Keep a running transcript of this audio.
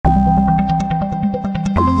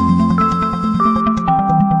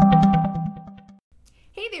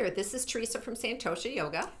This is Teresa from Santosha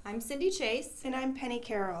Yoga. I'm Cindy Chase. And I'm Penny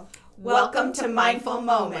Carroll. Welcome to Mindful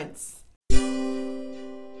Moments.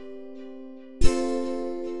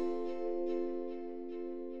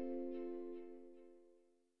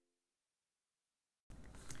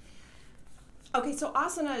 Okay, so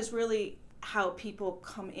asana is really how people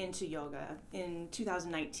come into yoga in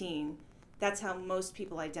 2019. That's how most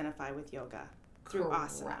people identify with yoga, through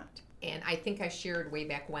asana. Correct. And I think I shared way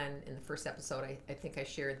back when in the first episode, I think I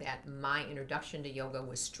shared that my introduction to yoga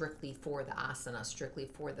was strictly for the asana, strictly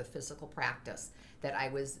for the physical practice, that I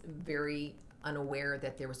was very unaware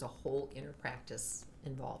that there was a whole inner practice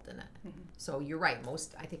involved in it. Mm-hmm. So you're right.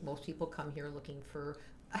 I think most people come here looking for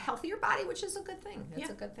a healthier body, which is a good thing. That's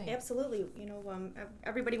a good thing. Absolutely.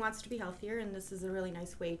 Everybody wants to be healthier, and this is a really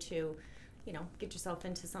nice way to get yourself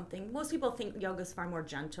into something. Most people think yoga is far more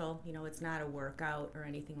gentle. It's not a workout or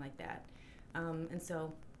anything like that. And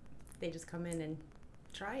so they just come in and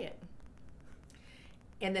try it.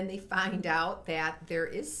 And then they find out that there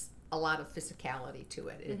is a lot of physicality to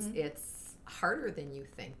it. It's harder than you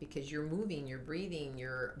think because you're moving, you're breathing,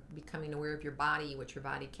 you're becoming aware of your body, what your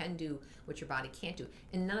body can do, what your body can't do.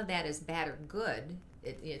 And none of that is bad or good.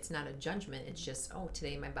 It's not a judgment. It's just,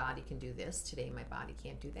 today my body can do this. Today my body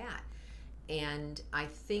can't do that. And I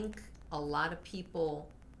think a lot of people,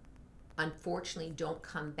 unfortunately, don't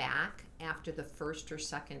come back after the first or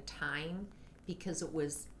second time because it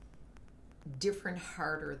was different,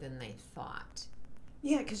 harder than they thought.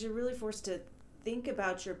 Yeah, because you're really forced to think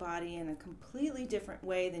about your body in a completely different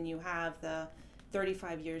way than you have the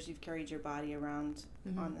 35 years you've carried your body around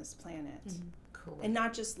on this planet. Mm-hmm. Correct. And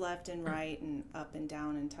not just left and right and up and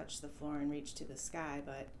down and touch the floor and reach to the sky,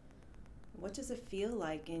 but what does it feel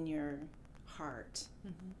like in your heart?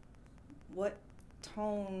 Mm-hmm. What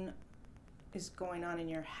tone is going on in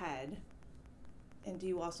your head? And do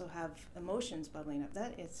you also have emotions bubbling up?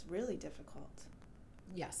 That is really difficult.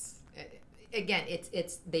 Yes. Again,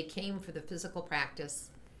 it's they came for the physical practice,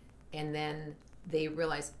 and then they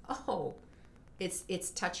realize,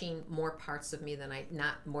 it's touching more parts of me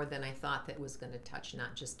not more than I thought that was going to touch,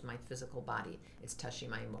 not just my physical body. It's touching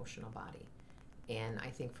my emotional body. And I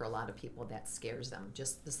think for a lot of people that scares them.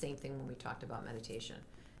 Just the same thing when we talked about meditation.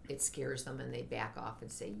 It scares them and they back off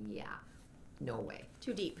and say, yeah, no way.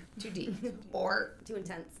 Too deep. Or too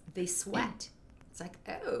intense. They sweat. It's like,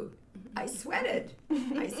 I sweated.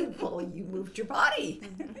 I said, well, you moved your body.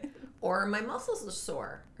 Or my muscles are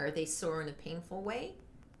sore. Are they sore in a painful way?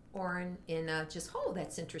 Or in a just,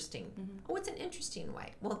 that's interesting. Mm-hmm. It's an interesting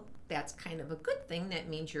way. Well, that's kind of a good thing. That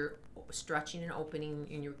means you're stretching and opening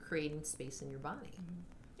and you're creating space in your body.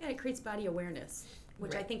 Mm-hmm. Yeah, it creates body awareness,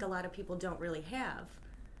 which I think a lot of people don't really have.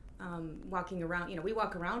 Walking around, we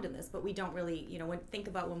walk around in this, but we don't really, think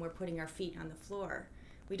about when we're putting our feet on the floor.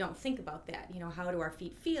 We don't think about that. How do our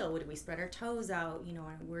feet feel? Do we spread our toes out?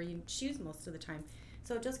 We're in shoes most of the time.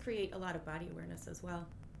 So it does create a lot of body awareness as well.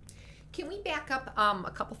 Can we back up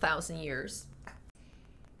a couple thousand years?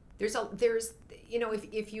 There's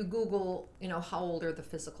if you Google, how old are the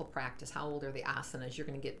physical practice, how old are the asanas, you're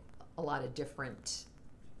going to get a lot of different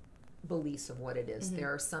beliefs of what it is. Mm-hmm.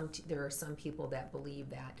 There are some people that believe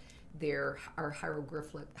that there are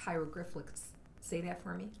hieroglyphics. Say that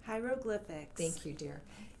for me. Hieroglyphics. Thank you, dear.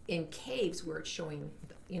 In caves where it's showing,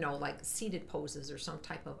 like seated poses or some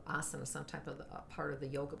type of asana, some type of part of the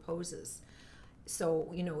yoga poses.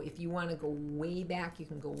 So, if you want to go way back, you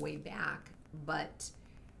can go way back. But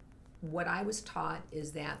what I was taught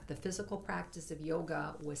is that the physical practice of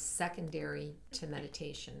yoga was secondary to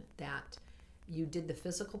meditation, that you did the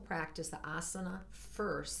physical practice, the asana,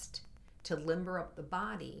 first to limber up the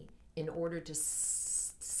body in order to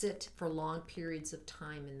sit for long periods of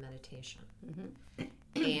time in meditation.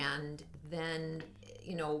 Mm-hmm. And then,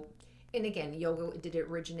 and again, yoga, did it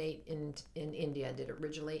originate in India? Did it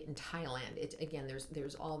originate in Thailand?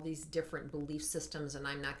 There's all these different belief systems, and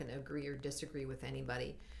I'm not going to agree or disagree with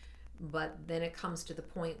anybody. But then it comes to the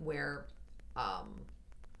point where,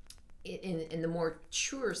 in the more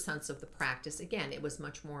truer sense of the practice, again, it was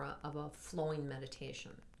much more of a flowing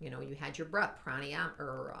meditation. You had your breath, pranayama,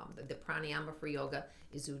 or the pranayama for yoga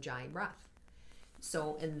is ujjayi breath.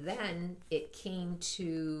 So, and then it came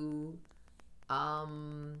to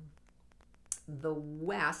the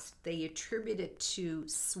West. They attribute it to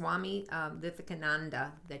Swami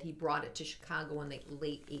Vivekananda, that he brought it to Chicago in the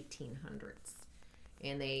late 1800s.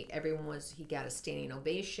 And he got a standing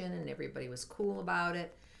ovation and everybody was cool about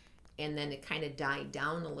it. And then it kind of died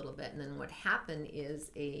down a little bit. And then what happened is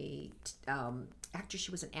actually she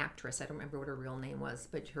was an actress. I don't remember what her real name was,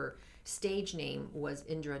 but her stage name was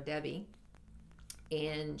Indra Devi.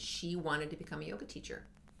 And she wanted to become a yoga teacher.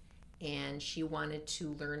 and she wanted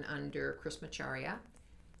to learn under Krishnamacharya,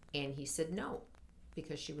 and he said no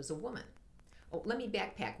because she was a woman. Oh, let me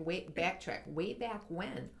backtrack. Way back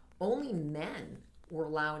when, only men were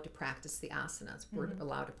allowed to practice the asanas, were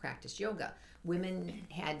allowed to practice yoga. Women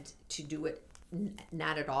had to do it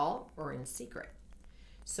not at all or in secret.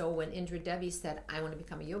 So when Indra Devi said, I want to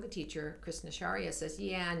become a yoga teacher, Krishnamacharya says,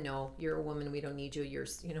 yeah, no, you're a woman, we don't need you. You're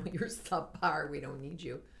subpar, we don't need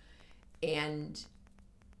you. And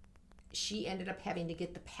she ended up having to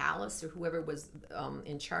get the palace, or whoever was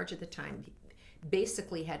in charge at the time,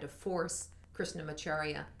 basically had to force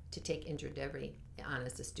Krishnamacharya to take Indra Devi on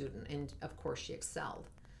as a student. And of course she excelled.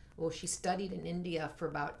 Well, she studied in India for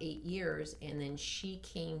about 8 years, and then she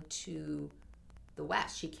came to the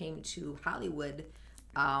West. She came to Hollywood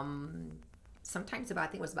sometimes about, I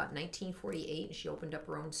think it was about 1948, and she opened up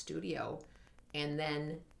her own studio, and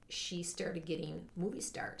then she started getting movie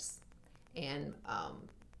stars, and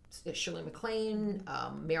Shirley MacLaine,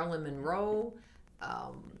 Marilyn Monroe.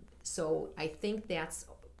 So I think that's,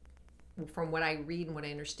 from what I read and what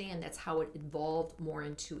I understand, that's how it evolved more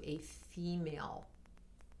into a female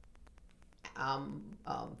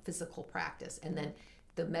physical practice. And then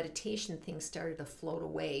the meditation thing started to float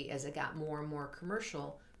away as it got more and more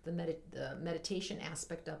commercial. The meditation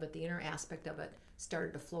aspect of it, the inner aspect of it,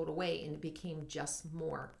 started to float away, and it became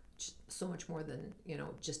so much more than,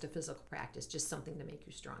 just a physical practice, just something to make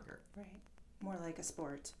you stronger. Right. More like a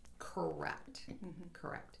sport. Correct.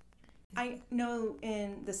 Correct. I know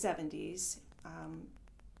in the 70s,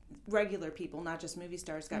 regular people, not just movie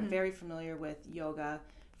stars, got very familiar with yoga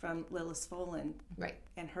from Lilith Folan. Right.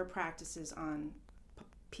 And her practices on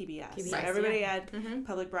PBS. PBS, So everybody had Mm-hmm.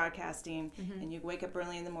 public broadcasting, and you wake up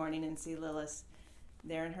early in the morning and see Lilith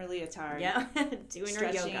there in her leotard, Yeah, doing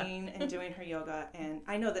her stretching yoga. and doing her yoga. And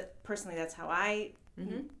I know that personally, that's how I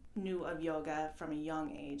knew of yoga from a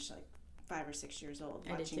young age, like 5 or 6 years old,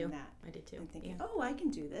 I did watching too. that. I did too. And thinking, Yeah. oh, I can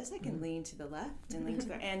do this. I can lean to the left and lean to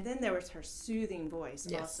the and then there was her soothing voice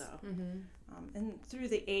Yes. also. Mm-hmm. And through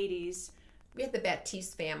the 80s, We had the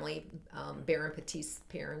Baptiste family. Baron Baptiste's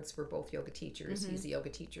parents were both yoga teachers. He's a yoga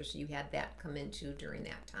teacher, so you had that come into during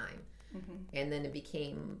that time. And then it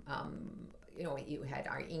became, you had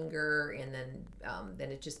our Inger, and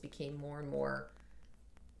then it just became more and more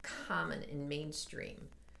common and mainstream.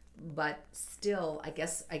 But still, I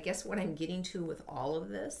guess what I'm getting to with all of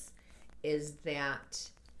this is that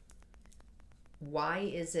why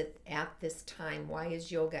is it at this time? Why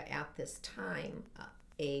is yoga at this time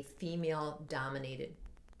a female-dominated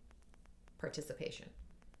participation?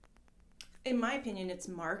 in my opinion, it's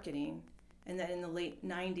marketing. And that in the late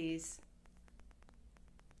 90s,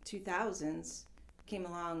 2000s, came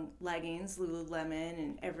along leggings, Lululemon,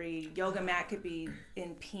 and every yoga mat could be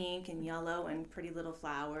in pink and yellow and pretty little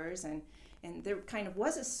flowers. And there kind of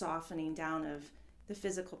was a softening down of the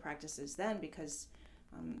physical practices then, because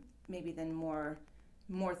maybe then more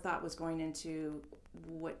thought was going into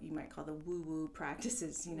what you might call the woo-woo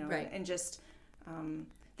practices, Right. and just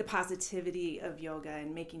the positivity of yoga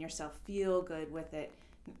and making yourself feel good with it,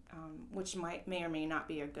 which may or may not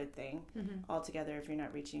be a good thing altogether if you're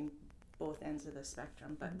not reaching both ends of the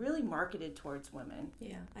spectrum, but really marketed towards women.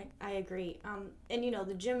 Yeah, I agree. And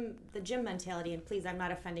the gym mentality, and please, I'm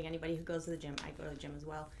not offending anybody who goes to the gym. I go to the gym as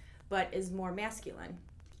well, but is more masculine,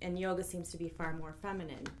 and yoga seems to be far more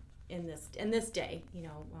feminine in this day.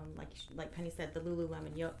 Like Penny said, the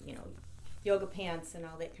Lululemon, yoga pants and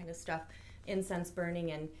all that kind of stuff, incense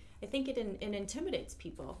burning, and I think it intimidates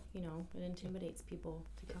people. It intimidates people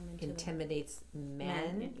to come into Intimidates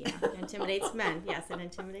men. Yeah, it intimidates men. Yes, it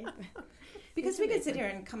intimidates men. Because we could sit here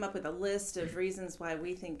and come up with a list of reasons why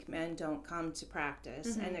we think men don't come to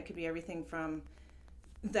practice, and it could be everything from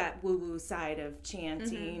that woo-woo side of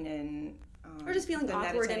chanting and Or just feeling the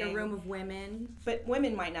awkward in a meditating. room of women. But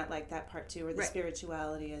women might not like that part too, or the Right.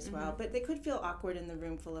 spirituality as well. But they could feel awkward in the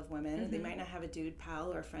room full of women. They might not have a dude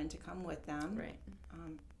pal or a friend to come with them. Right.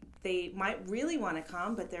 They might really want to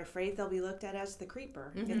come, but they're afraid they'll be looked at as the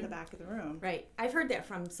creeper in the back of the room. Right. I've heard that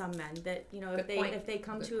from some men that, Good point. if they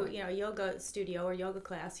come Good to, point. a yoga studio or yoga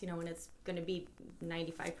class, and it's going to be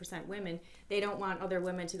 95% women, they don't want other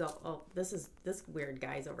women to go, oh, this weird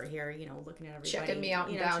guy's over here, looking at everybody. Checking me out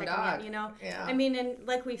and down checking me dog. out, Yeah. I mean, and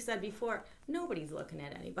like we've said before, nobody's looking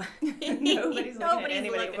at anybody. Nobody's looking at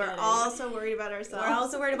anybody. looking We're at all anybody. so worried about ourselves. We're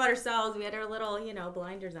also worried about ourselves. We had our little,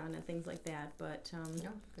 blinders on and things like that. But,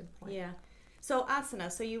 No, good point. yeah. So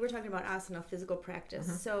asana. So you were talking about asana, physical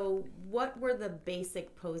practice. So what were the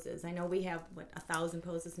basic poses? I know we have 1,000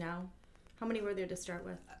 poses now. How many were there to start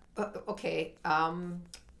with? Okay.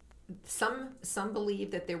 Some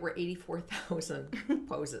believe that there were 84,000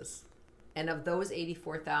 poses. And of those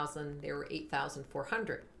 84,000, there were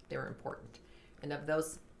 8,400. They were important. And of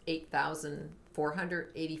those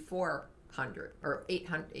 8,400, 8,400 or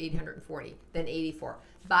 840, then 84.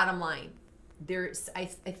 Bottom line, I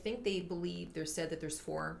think they believe, they're said that there's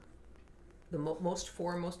four most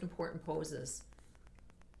important poses,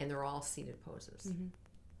 and they're all seated poses.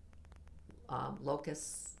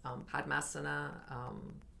 Locust, Padmasana,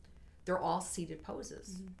 they're all seated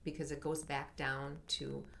poses because it goes back down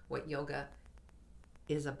to what yoga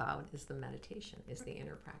is about, is the meditation, is the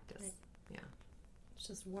inner practice. Right. Yeah. It's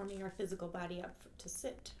just warming our physical body up to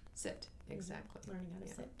sit. Sit, exactly. Learning how to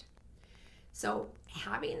Yeah. sit. So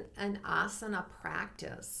having an asana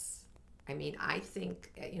practice, I mean, I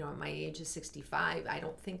think, at my age of 65, I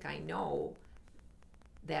don't think I know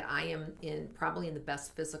that I am probably in the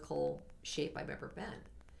best physical shape I've ever been.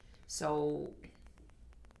 So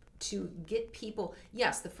to get people,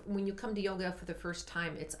 yes, when you come to yoga for the first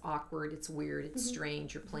time, it's awkward, it's weird, it's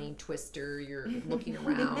strange. You're playing Twister, you're looking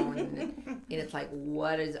around, and it's like,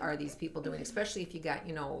 what are these people doing? Especially if you got,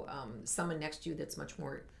 someone next to you that's much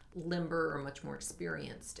more limber or much more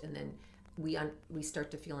experienced, and then we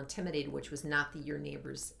start to feel intimidated, which was not your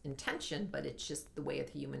neighbor's intention, but it's just the way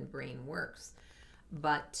the human brain works.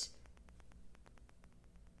 But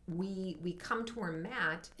we come to our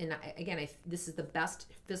mat, and this is the best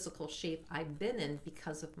physical shape I've been in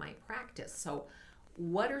because of my practice. So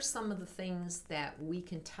what are some of the things that we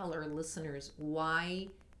can tell our listeners? Why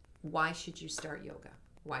should you start yoga?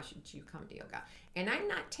 Why should you come to yoga? And I'm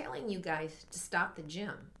not telling you guys to stop the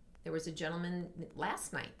gym. There was a gentleman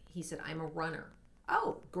last night. He said, I'm a runner.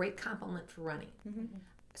 Oh, great compliment for running.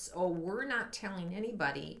 So we're not telling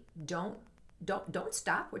anybody, don't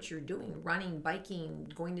stop what you're doing, running,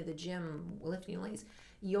 biking, going to the gym, lifting weights.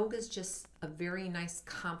 Yoga is just a very nice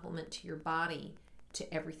complement to your body,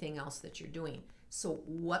 to everything else that you're doing. So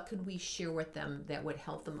what could we share with them that would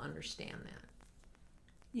help them understand that?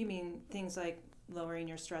 You mean things like lowering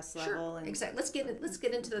your stress level? Sure, and exactly. Let's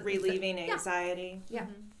get into the relieving anxiety. Yeah.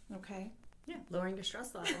 Okay. Yeah, lowering your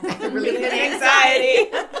stress level. Relieving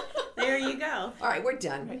anxiety. There you go. All right, we're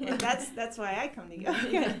done. And that's why I come to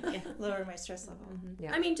yoga. Yeah. Lower my stress level.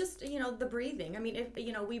 Yeah. I mean, just, the breathing. I mean, if,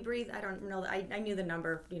 we breathe, I don't know, I knew the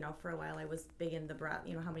number, for a while. I was big in the breath,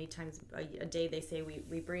 how many times a day they say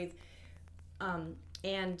we breathe.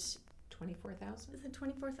 And 24,000? is it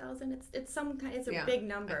 24,000? It's some kind, it's a Yeah, big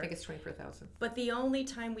number. I think it's 24,000. But the only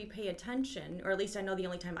time we pay attention, or at least I know the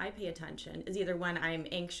only time I pay attention, is either when I'm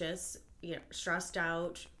anxious, stressed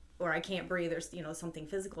out, or I can't breathe, or something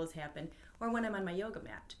physical has happened, or when I'm on my yoga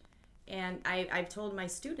mat. And I've told my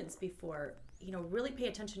students before, really pay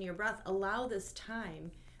attention to your breath. Allow this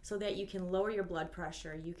time so that you can lower your blood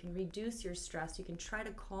pressure, you can reduce your stress, you can try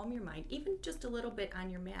to calm your mind, even just a little bit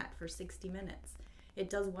on your mat for 60 minutes. It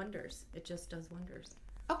does wonders. It just does wonders.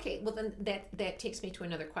 Okay, well then that takes me to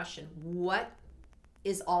another question. What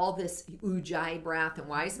is all this ujjayi breath, and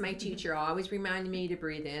why is my teacher always reminding me to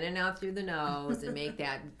breathe in and out through the nose and make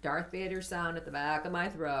that Darth Vader sound at the back of my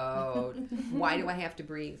throat? Why do I have to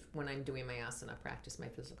breathe when I'm doing my asana practice, my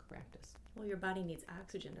physical practice? Well, your body needs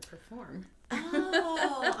oxygen to perform.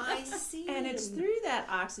 Oh, I see. And it's through that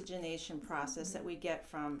oxygenation process that we get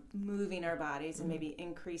from moving our bodies and maybe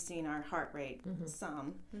increasing our heart rate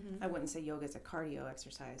some. I wouldn't say yoga is a cardio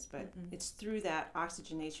exercise, but it's through that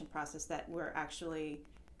oxygenation process that we're actually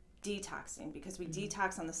detoxing, because we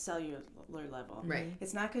detox on the cellular level. Right.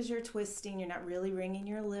 It's not because you're twisting, you're not really wringing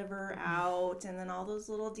your liver out, and then all those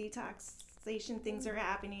little detoxation things are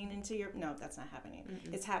happening into your... No, that's not happening.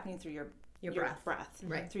 It's happening through your breath,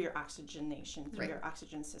 Right. through your oxygenation, through Right. your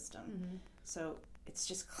oxygen system. So it's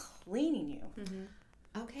just cleaning you.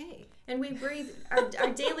 Okay. And we breathe. Our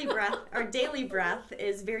daily breath. Our daily breath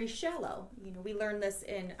is very shallow. We learn this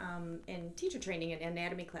in teacher training and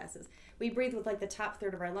anatomy classes. We breathe with like the top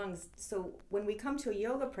third of our lungs. So when we come to a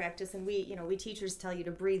yoga practice and we teachers tell you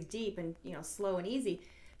to breathe deep and slow and easy,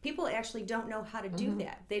 people actually don't know how to do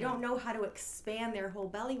that. They don't know how to expand their whole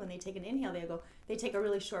belly when they take an inhale. They take a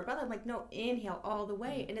really short breath. I'm like, no, inhale all the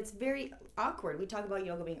way. And it's very awkward. We talk about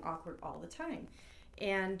yoga being awkward all the time.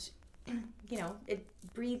 And,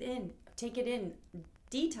 breathe in, take it in,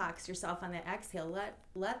 detox yourself on that exhale.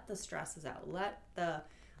 Let the stresses out. Let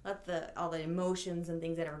all the emotions and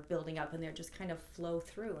things that are building up in there just kind of flow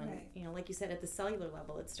through. And, Right. like you said, at the cellular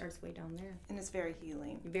level, it starts way down there. And it's very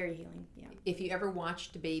healing. Very healing, yeah. If you ever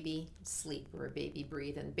watched a baby sleep or a baby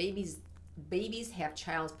breathe, and babies have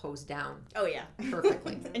child's pose down Oh, yeah.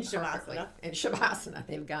 perfectly. In Shavasana. Perfectly. In Shavasana,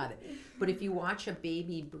 they've got it. But if you watch a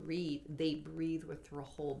baby breathe, they breathe with their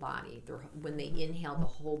whole body. When they inhale, the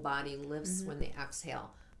whole body lifts. When they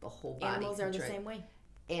exhale, the whole body Animals are the contracts. same way.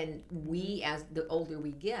 And we, as the older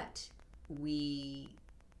we get, we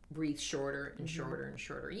breathe shorter and shorter and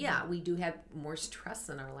shorter. Yeah, we do have more stress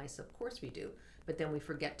in our lives, of course we do. But then we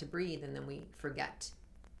forget to breathe, and then we forget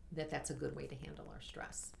that that's a good way to handle our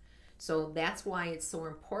stress. So that's why it's so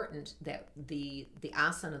important that the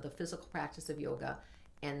asana, the physical practice of yoga,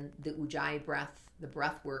 and the Ujjayi breath, the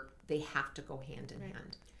breath work, they have to go hand in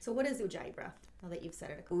hand. So what is Ujjayi breath? Now that you've said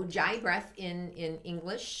it a couple Ujjayi breath in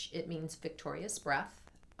English, it means victorious breath.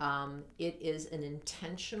 It is an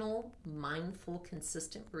intentional, mindful,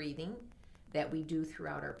 consistent breathing that we do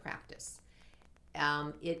throughout our practice.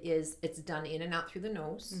 It's done in and out through the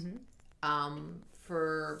nose.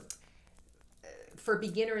 For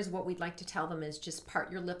beginners, what we'd like to tell them is just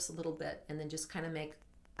part your lips a little bit and then just kind of make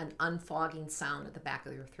an unfogging sound at the back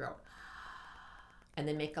of your throat. And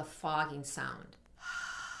then make a fogging sound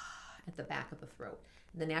at the back of the throat.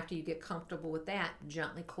 And then after you get comfortable with that,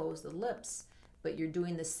 gently close the lips. But you're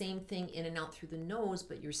doing the same thing in and out through the nose,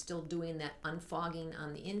 but you're still doing that unfogging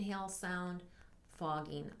on the inhale sound,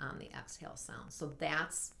 fogging on the exhale sound. So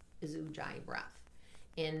that's is Ujjayi breath.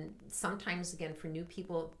 And sometimes, again, for new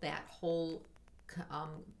people, that whole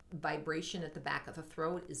vibration at the back of the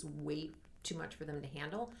throat is way too much for them to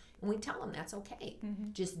handle. And we tell them that's okay.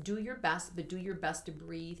 Just do your best, but do your best to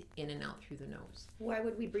breathe in and out through the nose. Why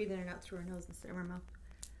would we breathe in and out through our nose instead of our mouth?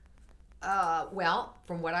 Well,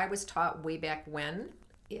 from what I was taught way back when,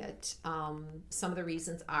 some of the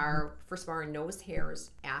reasons are, first of all, our nose hairs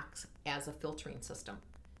act as a filtering system.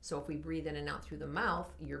 So if we breathe in and out through the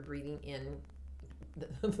mouth, you're breathing in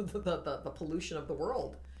the pollution of the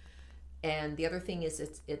world. And the other thing is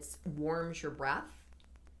it warms your breath,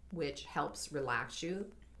 which helps relax you,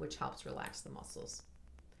 which helps relax the muscles.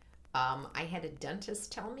 I had a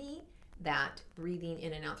dentist tell me that breathing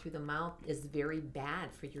in and out through the mouth is very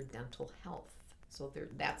bad for your dental health. So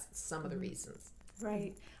that's some of the reasons.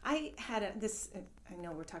 Right. I had I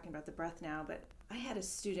know we're talking about the breath now, but I had a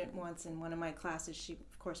student once in one of my classes, she,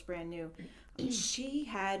 of course, brand new. She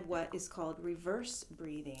had what is called reverse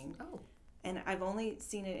breathing. Oh. And I've only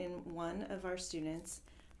seen it in one of our students.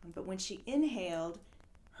 But when she inhaled,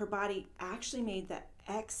 her body actually made the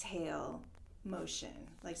exhale motion.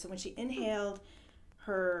 Like, so when she inhaled,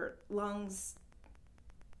 her lungs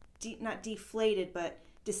not deflated, but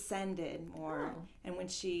descended more. Oh. And when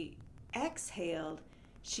she exhaled,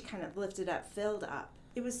 she kind of lifted up, filled up.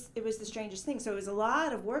 It was the strangest thing. So it was a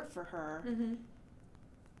lot of work for her,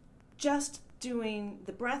 just doing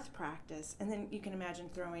the breath practice. And then you can imagine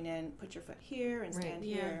throwing in, put your foot here and stand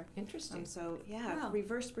here. Interesting. So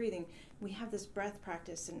reverse breathing. We have this breath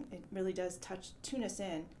practice, and it really does tune us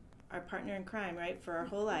in. Our partner in crime, right, for our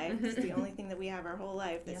whole life. It's the only thing that we have our whole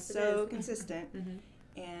life that's so consistent.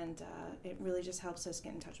 And it really just helps us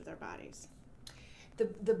get in touch with our bodies.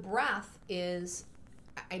 The breath is,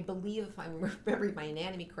 I believe, if I'm remembering my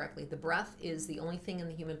anatomy correctly, the breath is the only thing in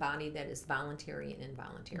the human body that is voluntary and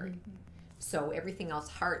involuntary. So everything else,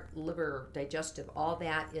 heart, liver, digestive, all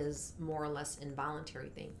that is more or less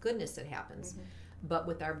involuntary. Thank goodness it happens. But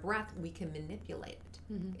with our breath, we can manipulate it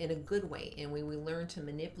in a good way. And when we learn to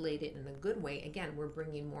manipulate it in a good way, again, we're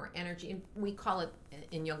bringing more energy. And we call it,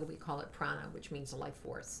 in yoga, we call it prana, which means life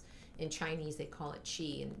force. In Chinese, they call it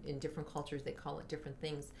qi. In different cultures, they call it different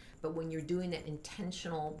things. But when you're doing that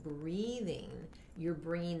intentional breathing, you're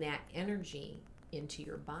bringing that energy into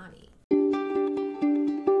your body.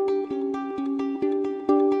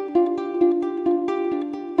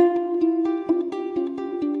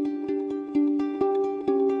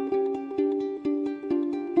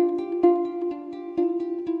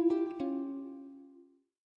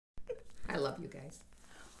 I love you guys.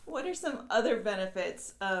 What are some other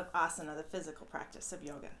benefits of asana, the physical practice of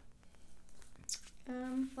yoga?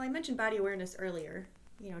 Well, I mentioned body awareness earlier.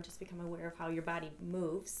 Just become aware of how your body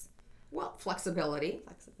moves. Well, flexibility.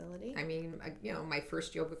 Flexibility. I mean, my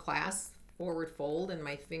first yoga class, forward fold, and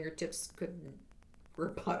my fingertips were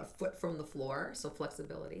about a foot from the floor. So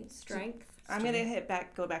flexibility. Strength. I'm going to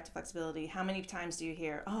go back to flexibility. How many times do you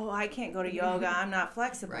hear, "Oh, I can't go to yoga. I'm not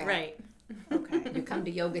flexible." Right. Okay. You come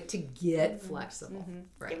to yoga to get flexible.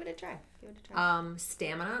 Right. Give it a try.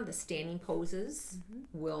 Stamina, the standing poses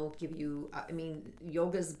will give you,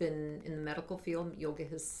 yoga's been in the medical field, yoga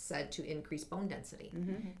has said to increase bone density.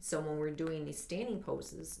 So when we're doing these standing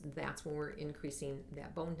poses, that's when we're increasing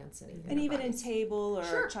that bone density. And even in table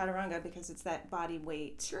or chaturanga, because it's that body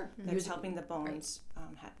weight that's helping the bones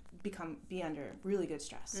be under really good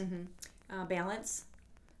stress. Balance.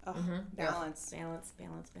 Balance. Balance.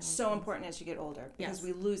 So important as you get older, because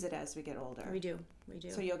we lose it as we get older. We do.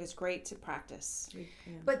 So yoga's great to practice.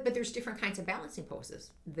 But there's different kinds of balancing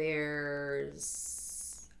poses.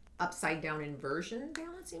 There's upside down inversion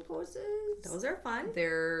balancing poses. Those are fun.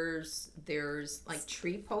 There's like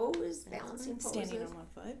tree pose balancing poses. Standing on one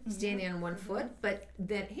foot. Standing on one foot. But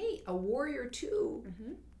then, hey, a warrior two,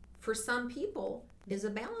 for some people, is a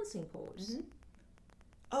balancing pose.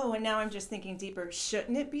 Oh, and now I'm just thinking deeper.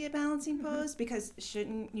 Shouldn't it be a balancing pose? Because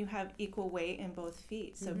shouldn't you have equal weight in both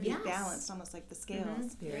feet? So be Yes. balanced, almost like the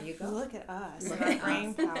scales. There you go. Look at us. Look Our at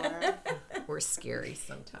brain power. We're scary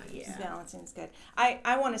sometimes. Yeah. Balancing is good.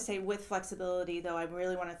 I want to say with flexibility, though, I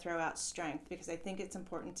really want to throw out strength because I think it's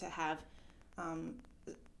important to have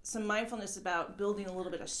some mindfulness about building a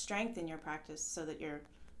little bit of strength in your practice so that your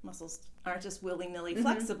muscles aren't just willy-nilly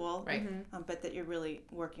flexible, Right. but that you're really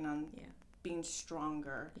working on Yeah. being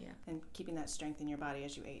stronger Yeah. and keeping that strength in your body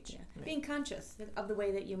as you age. Yeah. Being conscious of the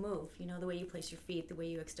way that you move, the way you place your feet, the way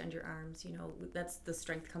you extend your arms, that's the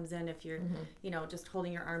strength comes in. If you're, just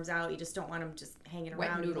holding your arms out, you just don't want them just hanging Wet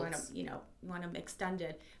around. noodles. You want them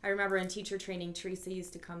extended. I remember in teacher training, Teresa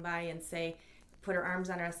used to come by and say, put her arms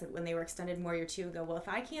on us when they were extended in Warrior Two. Go, well, if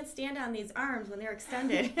I can't stand on these arms when they're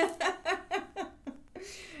extended.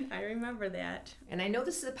 I remember that. And I know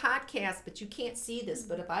this is a podcast, but you can't see this.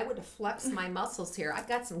 But if I would have flexed my muscles here, I've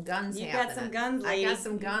got some guns You happening. got some guns, I lady. got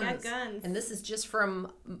some You got guns. guns. And this is just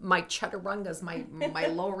from my chaturangas, my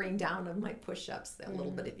lowering down of my push-ups, that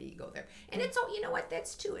little bit of ego there. And it's, you know what,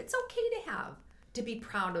 that's too. It's okay to be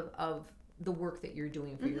proud of the work that you're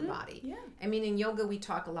doing for your body. Yeah. I mean, in yoga, we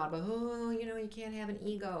talk a lot about, you can't have an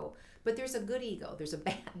ego. But there's a good ego. There's a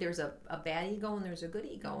bad ego and there's a good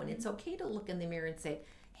ego. And it's okay to look in the mirror and say,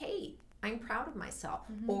 hey, I'm proud of myself.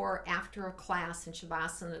 Or after a class in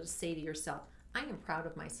Shavasana, to say to yourself, I am proud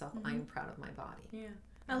of myself. I am proud of my body. Yeah.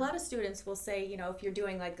 A lot of students will say, if you're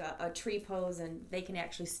doing like a tree pose and they can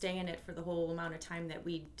actually stay in it for the whole amount of time that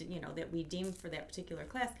we deemed for that particular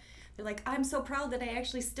class, they're like, I'm so proud that I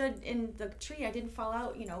actually stood in the tree. I didn't fall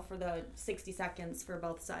out, for the 60 seconds for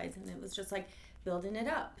both sides. And it was just like building it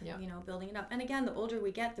up, building it up. And again, the older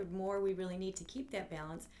we get, the more we really need to keep that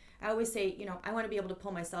balance. I always say, I want to be able to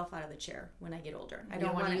pull myself out of the chair when I get older. I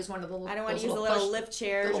don't want to use one of the little. I don't want to use the little lift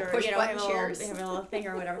chairs or push button have chairs. have a little thing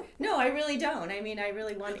or whatever. No, I really don't. I mean, I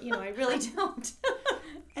really want. I really don't.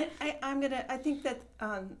 And I think that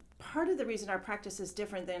part of the reason our practice is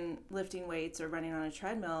different than lifting weights or running on a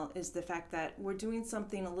treadmill is the fact that we're doing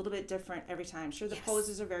something a little bit different every time. Sure, the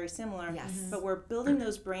poses are very similar, but we're building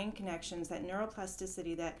those brain connections, that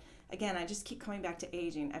neuroplasticity that, again, I just keep coming back to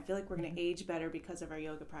aging. I feel like we're going to age better because of our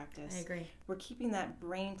yoga practice. I agree. We're keeping that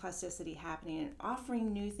brain plasticity happening and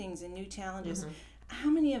offering new things and new challenges. How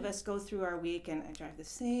many of us go through our week and I drive the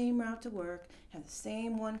same route to work, have the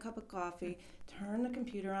same 1 cup of coffee, turn the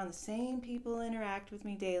computer on, the same people interact with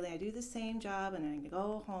me daily, I do the same job, and I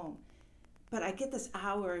go home. But I get this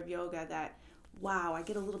hour of yoga that, wow, I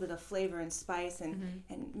get a little bit of flavor and spice, and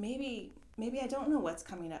maybe I don't know what's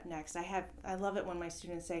coming up next. I love it when my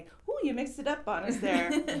students say, "Ooh, you mixed it up on us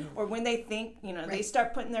there," or when they think, they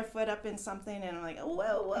start putting their foot up in something, and I'm like,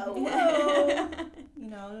 whoa,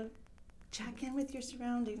 check in with your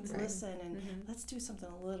surroundings, listen, and let's do something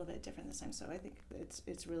a little bit different this time. So I think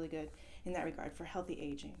it's really good in that regard for healthy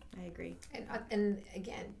aging. I agree. And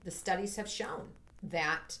again, the studies have shown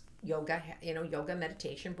that yoga, yoga,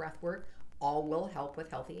 meditation, breath work, all will help with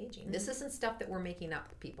healthy aging. This isn't stuff that we're making up,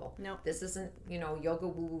 people. No. This isn't, yoga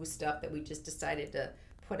woo-woo stuff that we just decided to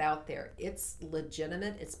put out there. It's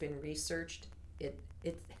legitimate. It's been researched.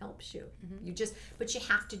 It helps you. But you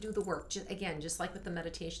have to do the work. Just like with the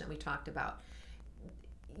meditation that we talked about.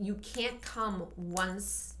 You can't come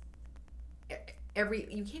once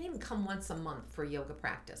you can't even come once a month for yoga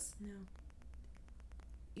practice.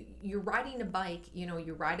 No. You're riding a bike,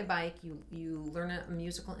 you ride a bike, you learn a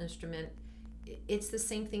musical instrument. It's the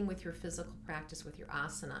same thing with your physical practice, with your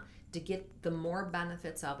asana. To get the more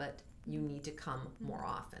benefits of it, you need to come more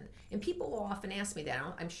often. And people will often ask me that.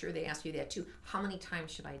 I'm sure they ask you that too. How many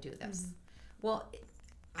times should I do this? Well,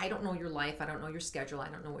 I don't know your life. I don't know your schedule. I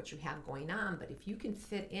don't know what you have going on. But if you can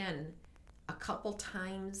fit in a couple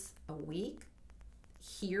times a week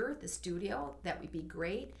here at the studio, that would be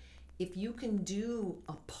great. If you can do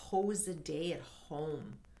a pose a day at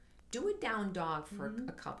home, do a down dog for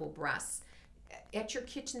a couple breaths. At your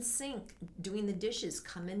kitchen sink, doing the dishes,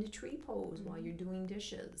 come into tree pose while you're doing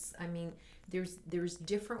dishes. I mean, there's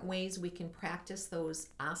different ways we can practice those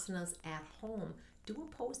asanas at home. Do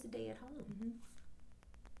a pose a day at home.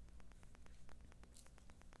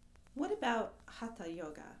 What about Hatha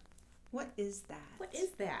Yoga? What is that? What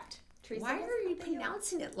is that? Teresa, Why are you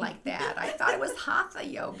pronouncing it like that? I thought it was Hatha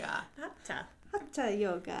Yoga. Hatha. Hatha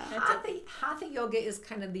Yoga. Hatha Yoga is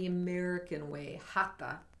kind of the American way.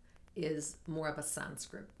 Hatha is more of a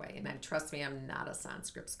Sanskrit way. And trust me, I'm not a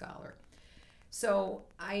Sanskrit scholar. So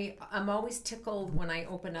I'm always tickled when I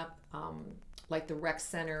open up like the rec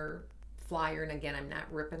center flyer, and again, I'm not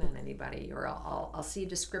ripping on anybody, or I'll see a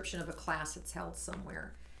description of a class that's held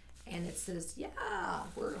somewhere, and it says, yeah,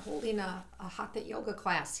 we're holding a Hatha yoga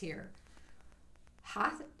class here.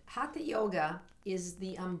 Hatha yoga is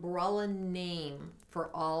the umbrella name for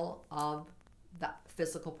all of the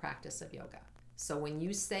physical practice of yoga. So when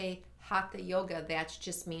you say Hatha yoga, that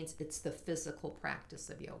just means it's the physical practice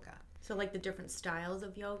of yoga. So like the different styles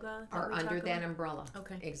of yoga that Are we talk under that about? umbrella.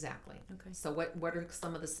 Okay. Exactly. Okay. So what are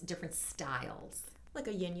some of the different styles? Like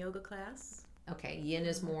a yin yoga class. Okay, yin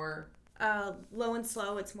is more Low and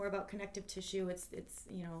slow. It's more about connective tissue. It's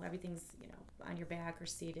everything's on your back or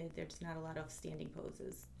seated. There's not a lot of standing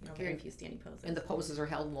poses. Okay. Very few standing poses. and the poses are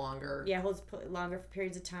held longer. Yeah, holds longer for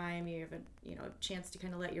periods of time. You have a chance to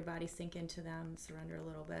kind of let your body sink into them, surrender a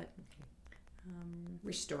little bit.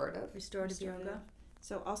 Restorative. Restorative yoga.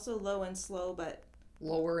 So also low and slow, but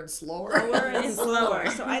Lower and slower. lower and slower.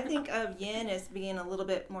 So I think of yin as being a little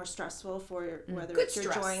bit more stressful for whether Good it's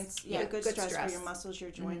your stress. joints. Yeah, Good good stress for stress. your muscles, your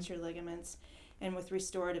joints, your ligaments. And with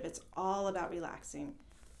restorative, it's all about relaxing.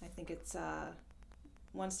 I think it's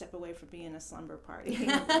one step away from being a slumber party.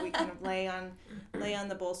 We kind of lay on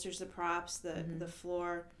the bolsters, the props, the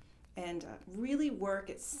floor, and really work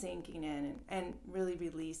at sinking in and really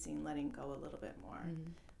releasing, letting go a little bit more.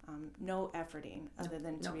 No efforting other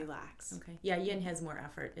than to relax. Okay. Yeah, yin has more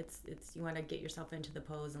effort. It's you want to get yourself into the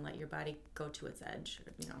pose and let your body go to its edge, a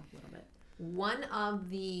little bit. One of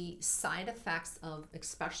the side effects of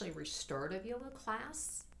especially restorative yoga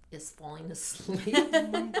class is falling asleep.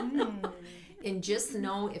 And just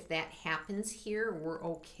know if that happens here, we're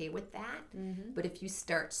okay with that. But if you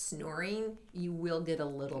start snoring, you will get a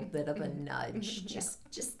little bit of a nudge,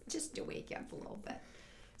 just to wake you up a little bit.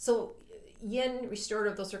 So yin,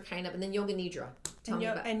 restorative, those are kind of, and then yoga nidra. Tell me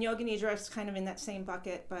about. And yoga nidra is kind of in that same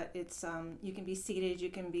bucket, but it's you can be seated, you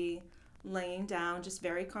can be laying down, just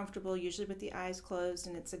very comfortable, usually with the eyes closed,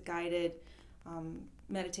 and it's a guided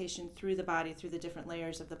meditation through the body, through the different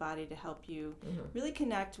layers of the body to help you really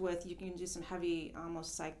connect with. You can do some heavy,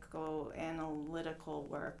 almost psychoanalytical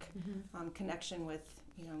work, connection with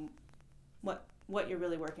what you're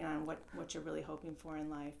really working on, what you're really hoping for in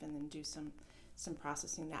life, and then do some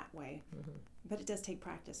processing that way. But it does take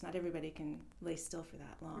practice. Not everybody can lay still for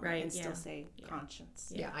that long and still say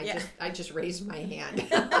conscience. Yeah, I just raised my hand.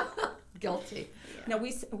 Guilty. Now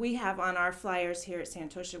we have on our flyers here at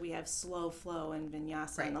Santosha, we have slow flow and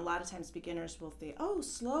vinyasa, and a lot of times beginners will think, "Oh,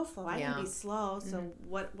 slow flow, I can be slow." So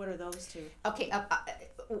what are those two? Okay,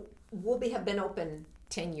 we'll have been open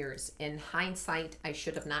 10 years. In hindsight, I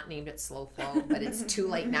should have not named it slow flow, but it's too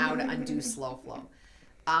late now to undo slow flow.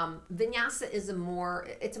 Vinyasa is a more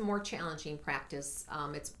challenging practice.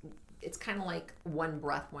 It's kind of like one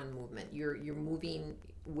breath, one movement. You're moving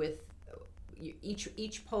with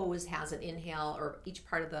each pose has an inhale, or each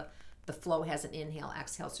part of the flow has an inhale,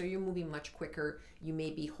 exhale. So you're moving much quicker. You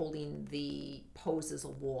may be holding the poses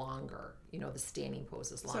longer. The standing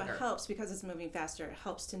poses longer. So it helps because it's moving faster. It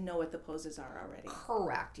helps to know what the poses are already.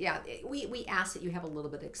 Correct. Yeah, we ask that you have a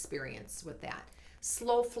little bit of experience with that.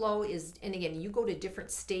 Slow flow is, and again, you go to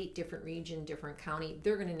different state, different region, different county,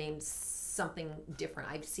 they're going to name something different.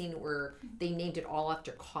 I've seen where they named it all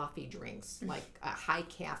after coffee drinks, like high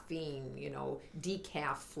caffeine,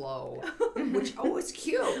 decaf flow, which, it's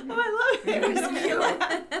cute. I love it. It was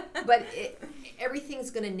cute. But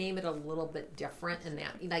everything's going to name it a little bit different, and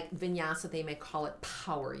that, like vinyasa, they may call it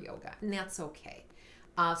power yoga, and that's okay.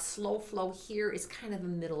 Slow flow here is kind of the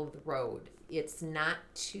middle of the road. It's not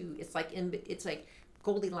too. It's like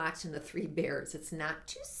Goldilocks and the Three Bears. It's not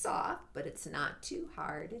too soft, but it's not too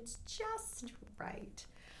hard. It's just right.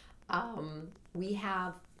 We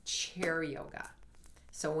have chair yoga.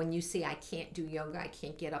 So when you say I can't do yoga, I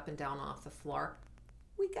can't get up and down off the floor,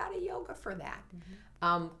 we got a yoga for that.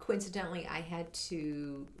 Coincidentally,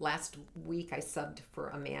 last week I subbed for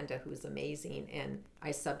Amanda, who's amazing, and I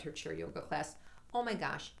subbed her chair yoga class. Oh my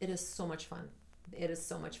gosh, it is so much fun. It is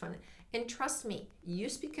so much fun. And trust me,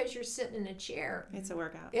 just because you're sitting in a chair, it's a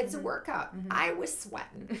workout. It's a workout. I was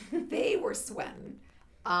sweating. They were sweating.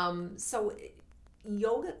 So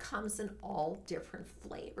yoga comes in all different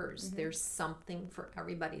flavors. There's something for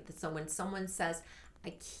everybody. So when someone says,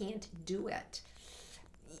 I can't do it,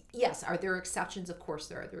 yes, are there exceptions? Of course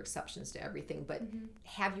there are. There are exceptions to everything. But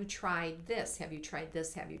have you tried this? Have you tried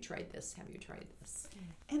this? Have you tried this? Have you tried this?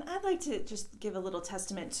 And I'd like to just give a little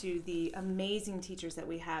testament to the amazing teachers that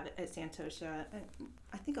we have at Santosha.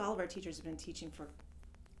 I think all of our teachers have been teaching for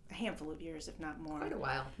a handful of years, if not more. Quite a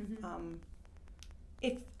while.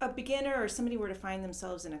 if a beginner or somebody were to find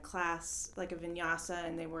themselves in a class like a vinyasa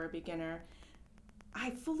and they were a beginner, I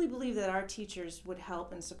fully believe that our teachers would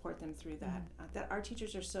help and support them through that. That our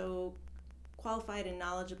teachers are so qualified and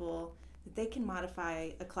knowledgeable that they can modify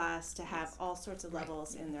a class to have all sorts of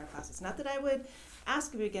levels in their classes. Not that I would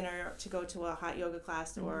ask a beginner to go to a hot yoga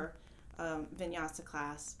class or vinyasa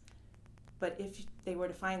class, but if they were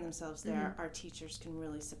to find themselves there, our teachers can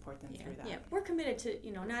really support them through that. Yeah, we're committed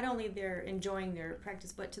to, not only their enjoying their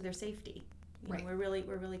practice, but to their safety. You know, we're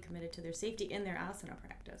really committed to their safety in their asana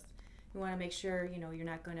practice. We want to make sure, you're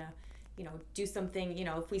not going to, do something,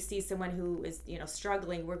 if we see someone who is,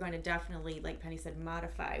 struggling, we're going to definitely, like Penny said,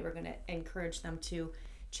 modify. We're going to encourage them to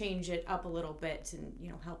change it up a little bit and,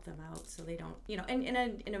 help them out so they don't, and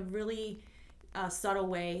in a really subtle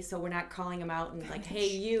way, so we're not calling them out and like, hey,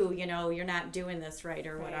 you're not doing this right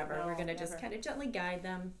or whatever. No, we're going to just kind of gently guide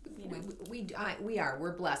them.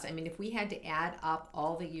 We're blessed. I mean, if we had to add up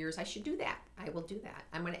all the years, I should do that. I will do that.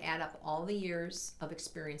 I'm going to add up all the years of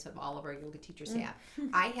experience of all of our yoga teachers have.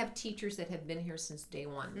 I have teachers that have been here since day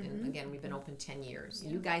one. And again, we've been open 10 years.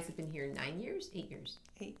 You guys have been here 9 years? 8 years?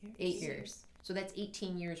 8 years. 8 years. So that's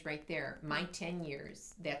 18 years right there. My 10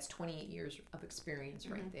 years, that's 28 years of experience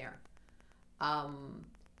right there.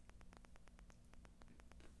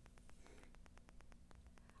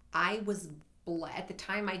 I was at the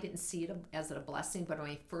time I didn't see it as a blessing, but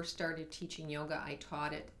when I first started teaching yoga, I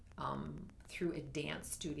taught it through a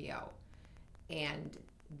dance studio, and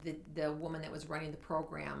the woman that was running the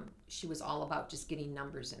program, she was all about just getting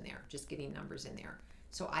numbers in there.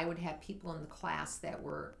 So I would have people in the class that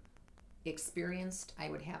were experienced. I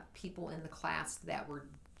would have people in the class that were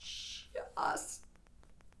just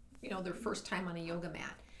their first time on a yoga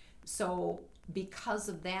mat. So because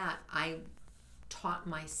of that, I taught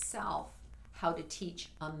myself how to teach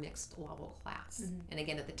a mixed level class. And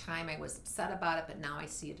again, at the time I was upset about it, but now I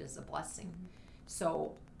see it as a blessing.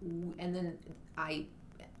 So, and then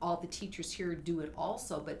all the teachers here do it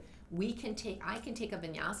also, but I can take a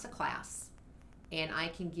vinyasa class and I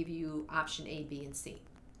can give you option A, B, and C.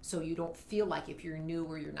 So you don't feel like if you're new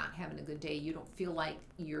or you're not having a good day, you don't feel like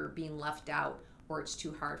you're being left out or it's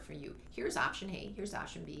too hard for you. Here's option A, here's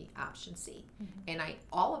option B, option C. And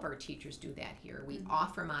all of our teachers do that here. We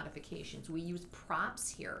offer modifications. We use props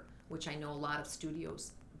here, which I know a lot of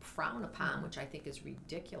studios frown upon, which I think is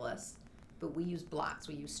ridiculous. But we use blocks,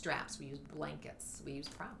 we use straps, we use blankets, we use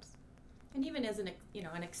props. And even as an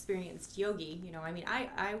experienced yogi,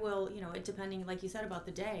 I will, it depending, like you said about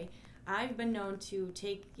the day, I've been known to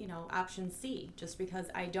take, option C just because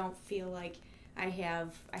I don't feel like I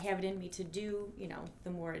have it in me to do, the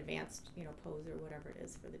more advanced, pose or whatever it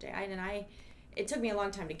is for the day. It took me a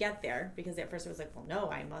long time to get there because at first it was like, well, no,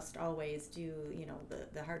 I must always do,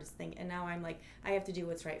 the hardest thing. And now I'm like, I have to do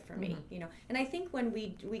what's right for me, And I think when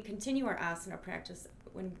we continue our asana practice,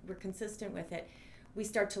 when we're consistent with it, we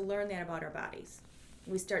start to learn that about our bodies.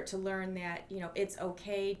 We start to learn that, it's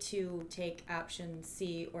okay to take option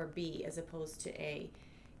C or B as opposed to A.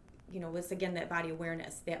 It's again that body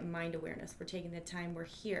awareness, that mind awareness. We're taking the time, we're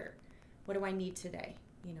here. What do I need today?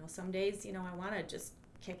 Some days, I want to just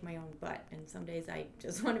kick my own butt, and some days I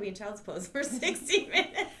just want to be in child's pose for 60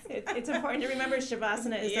 minutes. It's important to remember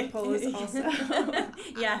Shavasana is a pose also.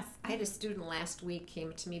 Yes. I had a student last week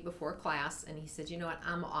came to me before class, and he said, you know what,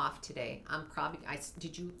 I'm off today.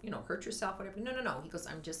 Did you, hurt yourself, whatever? No. He goes,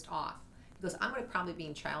 I'm just off. He goes, I'm going to probably be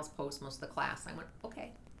in child's pose most of the class. I went,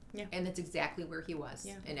 okay. Yeah. And that's exactly where he was.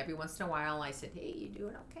 Yeah. And every once in a while I said, hey, you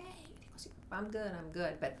doing okay? He goes, I'm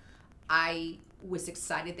good. But I was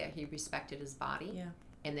excited that he respected his body. Yeah.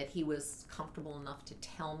 And that he was comfortable enough to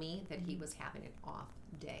tell me that he was having an off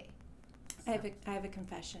day. So. I have a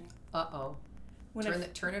confession. Uh-oh.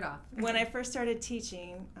 Turn it off. When I first started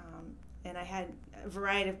teaching, and I had a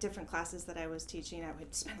variety of different classes that I was teaching, I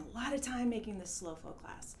would spend a lot of time making this slow flow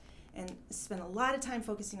class and spend a lot of time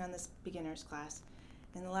focusing on this beginner's class.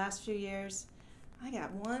 In the last few years, I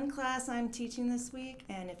got one class I'm teaching this week,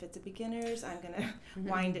 and if it's a beginner's, I'm going to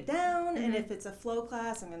wind it down, and if it's a flow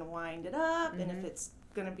class, I'm going to wind it up, and if it's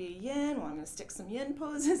going to be yin, well, I'm going to stick some yin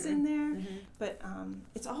poses in there. But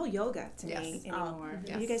it's all yoga to me anymore.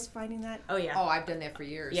 Are you guys finding that? Oh, yeah. Oh, I've done that for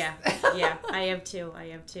years. Yeah, I have too.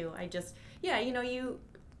 I just, we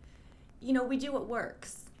do what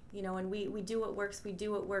works. And we do what works,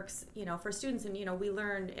 for students. And, we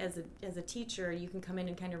learn as a teacher, you can come in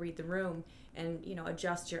and kind of read the room and,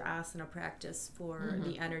 adjust your asana practice for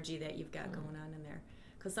the energy that you've got going on in there.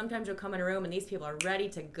 Because sometimes you'll come in a room and these people are ready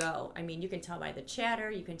to go. I mean, you can tell by the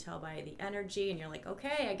chatter, you can tell by the energy, and you're like,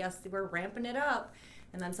 okay, I guess we're ramping it up.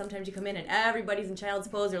 And then sometimes you come in and everybody's in child's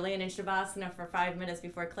pose or laying in Shavasana for 5 minutes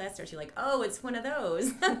before class starts. You're like, oh, it's one of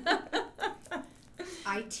those.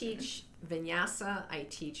 I teach vinyasa, I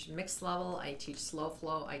teach mixed level, I teach slow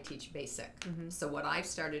flow, I teach basic. So what I've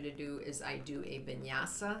started to do is I do a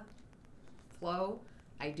vinyasa flow,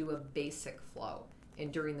 I do a basic flow.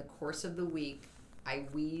 And during the course of the week, I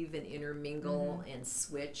weave and intermingle and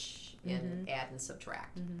switch and add and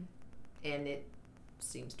subtract. And it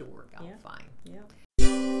seems to work out fine. Yeah.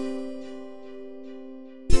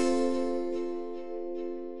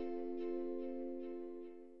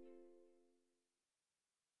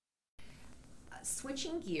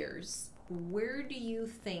 Switching gears, where do you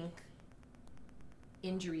think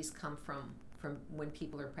injuries come from when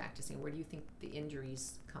people are practicing? Where do you think the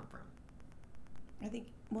injuries come from? I think,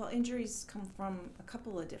 well, injuries come from a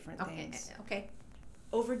couple of different things. Okay.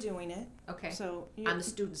 Overdoing it. Okay. So On the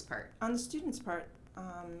student's part. On the student's part,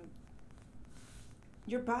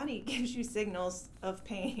 your body gives you signals of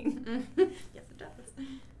pain. Yes, it does.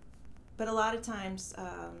 But a lot of times,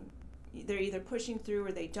 they're either pushing through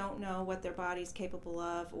or they don't know what their body's capable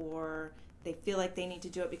of, or they feel like they need to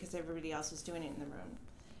do it because everybody else is doing it in the room.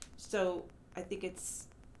 So I think it's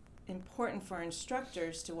important for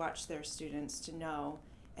instructors to watch their students to know,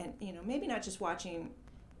 and maybe not just watching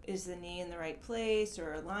is the knee in the right place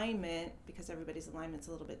or alignment, because everybody's alignment's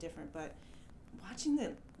a little bit different, but watching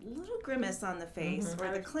the little grimace on the face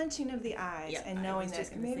or the clenching of the eyes and knowing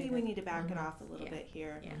that maybe we need to back it off a little bit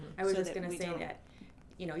here. Yeah, I was just going to say that,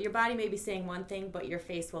 your body may be saying one thing, but your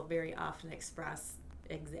face will very often express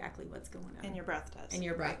exactly what's going on. And your breath does. And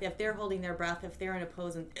your breath. If they're holding their breath, if they're in a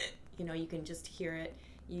pose and, you can just hear it,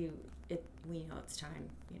 we know it's time.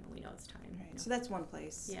 We know it's time. Right. So that's one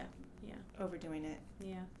place. Yeah. Overdoing it.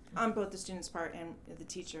 Yeah. On both the student's part and the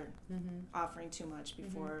teacher offering too much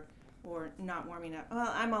before or not warming up.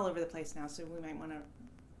 Well, I'm all over the place now, so we might want to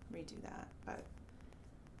redo that. But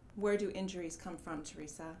where do injuries come from,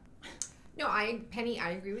 Teresa? No, Penny,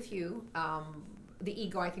 I agree with you. The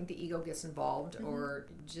ego, I think the ego gets involved, or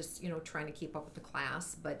just trying to keep up with the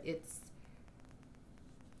class. But it's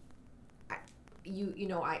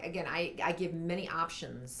I give many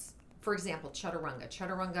options. For example, chaturanga.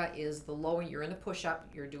 Chaturanga is the lower. You're in a push-up.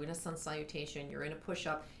 You're doing a sun salutation. You're in a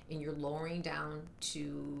push-up, and you're lowering down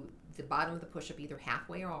to the bottom of the push-up, either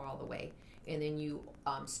halfway or all the way. And then you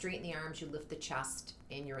straighten the arms. You lift the chest,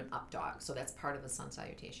 and you're an up dog. So that's part of the sun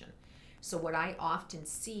salutation. So what I often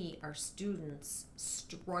see are students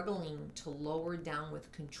struggling to lower down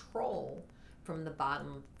with control from the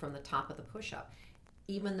top of the push-up,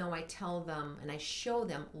 even though I tell them and I show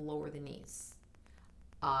them lower the knees,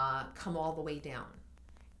 come all the way down.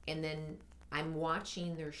 And then I'm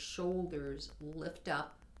watching their shoulders lift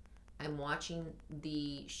up. I'm watching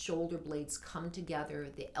the shoulder blades come together.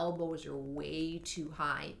 The elbows are way too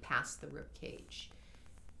high past the rib cage.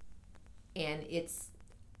 And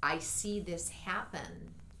I see this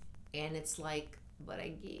happen, and it's like, but I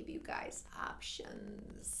gave you guys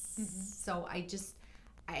options. So I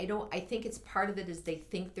think it's part of it is they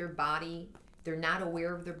think their body, they're not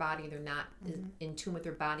aware of their body, they're not in tune with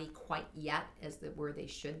their body quite yet where they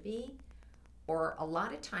should be. Or a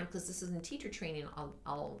lot of time, because this isn't teacher training,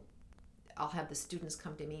 I'll have the students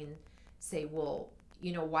come to me and say, well,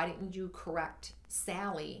 why didn't you correct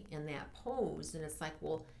Sally in that pose? And it's like,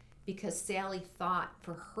 well, because Sally thought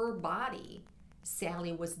for her body,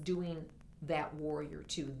 Sally was doing that warrior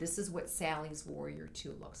two. This is what Sally's warrior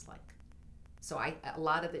two looks like. So a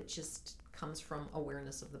lot of it just comes from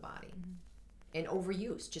awareness of the body. And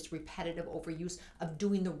overuse, just repetitive overuse of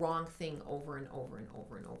doing the wrong thing over and over and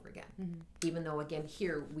over and over again. Even though, again,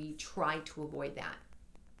 here we try to avoid that.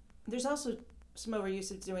 There's also some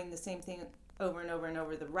overuse of doing the same thing over and over and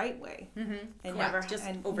over the right way, and Correct.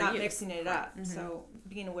 not mixing it up. So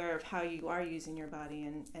being aware of how you are using your body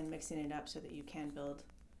and mixing it up so that you can build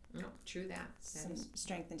True that. some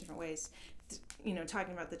strength in different ways.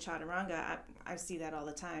 Talking about the chaturanga, I see that all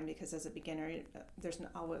the time, because as a beginner, there's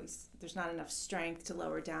not enough strength to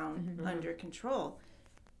lower down under control.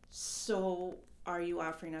 So are you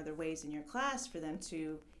offering other ways in your class for them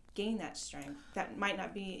to gain that strength that might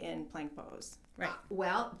not be in plank pose? Right.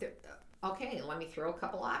 Okay, let me throw a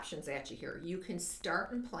couple options at you here. You can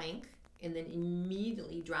start in plank and then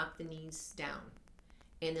immediately drop the knees down,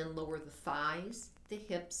 and then lower the thighs, the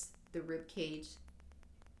hips, the rib cage,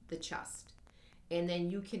 the chest. And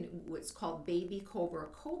then you can, what's called baby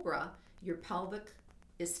cobra. Your pelvic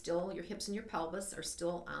is still, your hips and your pelvis are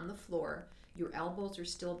still on the floor. Your elbows are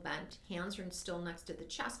still bent. Hands are still next to the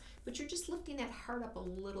chest. But you're just lifting that heart up a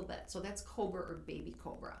little bit. So that's cobra or baby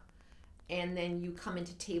cobra. And then you come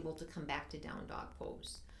into table to come back to down dog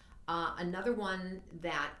pose. Another one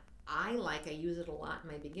that I like, I use it a lot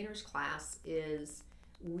in my beginners class, is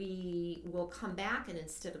we will come back and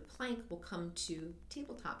instead of plank, we'll come to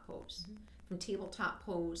tabletop pose. From tabletop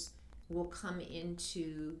pose, we'll come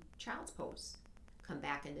into child's pose. Come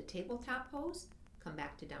back into tabletop pose, come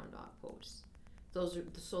back to down dog pose. Those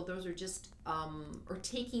are just, or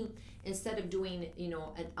taking, instead of doing,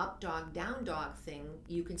 an up dog, down dog thing,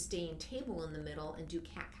 you can stay in table in the middle and do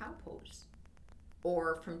cat cow pose.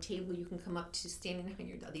 Or from table, you can come up to standing on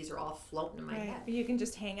your dog. These are all floating in my head. Or you can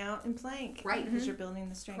just hang out and plank. Right. Because you're building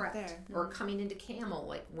the strength Correct. there. Or coming into camel,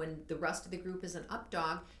 like when the rest of the group is an up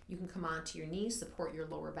dog, you can come onto your knees, support your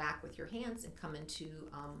lower back with your hands, and come into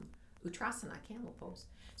Uttanasana, camel pose.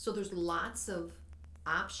 So there's lots of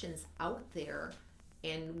options out there,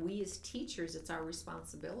 and we as teachers, it's our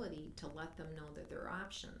responsibility to let them know that there are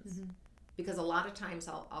options. Because a lot of times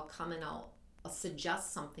I'll come and I'll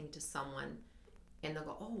suggest something to someone, and they'll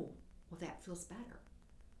go, oh, well, that feels better.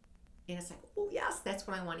 And it's like, oh, yes, that's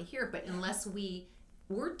what I want to hear. But unless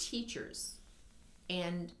we're teachers,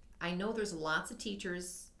 and I know there's lots of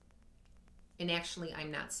teachers, and actually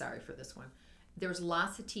I'm not sorry for this one. There's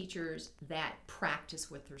lots of teachers that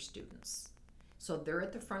practice with their students. So they're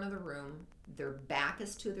at the front of the room, their back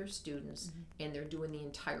is to their students, and they're doing the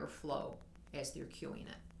entire flow as they're cueing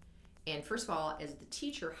it. And first of all, as the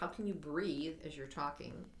teacher, how can you breathe as you're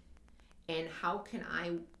talking? And how can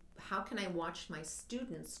I watch my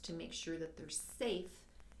students to make sure that they're safe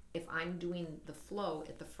if I'm doing the flow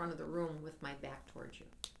at the front of the room with my back towards you?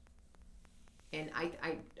 And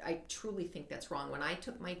I truly think that's wrong. When I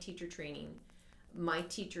took my teacher training, my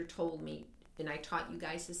teacher told me, and I taught you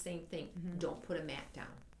guys the same thing, don't put a mat down.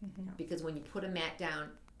 Because when you put a mat down,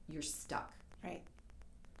 you're stuck. Right.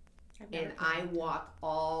 And I walk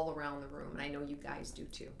all around the room, and I know you guys do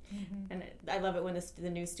too. And I love it when the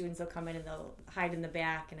new students will come in and they'll hide in the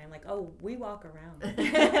back, and I'm like, oh, we walk around.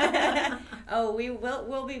 Oh,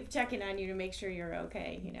 we'll be checking on you to make sure you're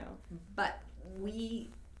okay, But we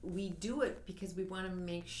do it because we want to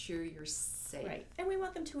make sure you're safe. Right. And we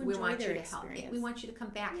want them to We enjoy want their you to experience. help. We want you to come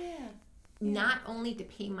back. Yeah. Not only to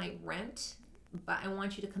pay my rent, but I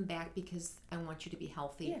want you to come back because I want you to be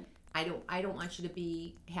healthy. Yeah. I don't want you to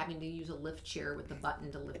be having to use a lift chair with the button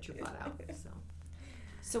to lift your butt out.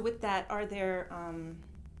 So with that, are there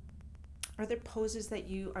poses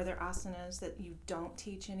are there asanas that you don't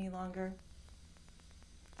teach any longer?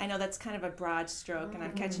 I know that's kind of a broad stroke, and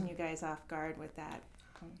I'm catching you guys off guard with that.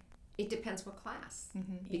 It depends what class.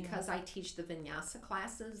 Because I teach the vinyasa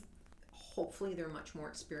classes, hopefully they're much more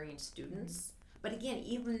experienced students. But again,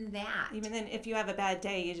 even then, if you have a bad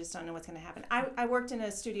day, you just don't know what's going to happen. I worked in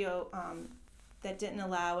a studio that didn't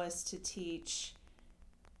allow us to teach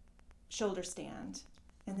shoulder stand,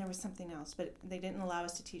 and there was something else, but they didn't allow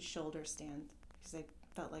us to teach shoulder stand because they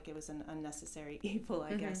felt like it was an unnecessary evil,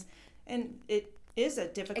 I guess. And it is a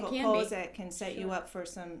difficult pose that can set you up for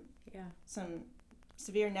some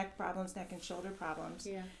severe neck and shoulder problems.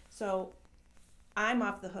 Yeah. So I'm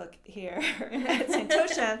off the hook here at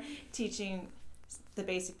Santosha teaching the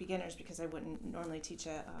basic beginners because I wouldn't normally teach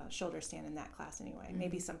a shoulder stand in that class anyway.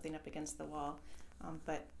 Maybe something up against the wall.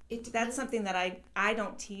 But that's something that I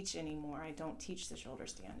don't teach anymore. I don't teach the shoulder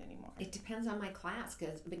stand anymore. It depends on my class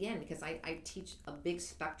because I teach a big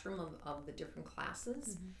spectrum of the different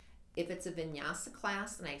classes. If it's a vinyasa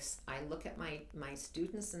class and I look at my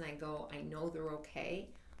students and I go, I know they're okay,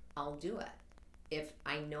 I'll do it. If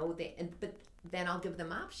I know but then I'll give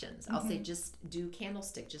them options. I'll say, just do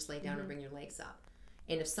candlestick, just lay down and bring your legs up.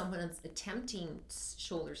 And if someone's attempting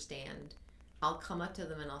shoulder stand, I'll come up to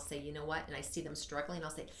them and I'll say, you know what? And I see them struggling, I'll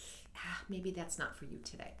say, maybe that's not for you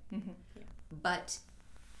today. But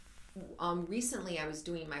recently I was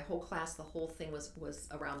doing my whole class, the whole thing was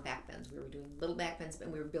around back bends. We were doing little back bends,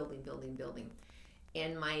 and we were building.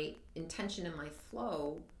 And my intention and my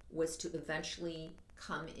flow was to eventually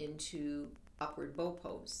come into upward bow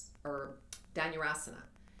pose or Dhanurasana.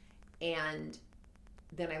 And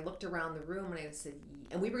then I looked around the room and I said,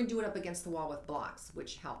 and we were going to do it up against the wall with blocks,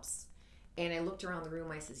 which helps. And I looked around the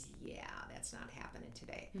room, I says, yeah, that's not happening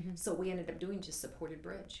today. So we ended up doing just supported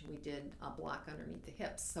bridge. We did a block underneath the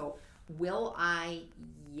hips. So will I?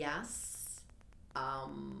 Yes.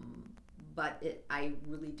 But I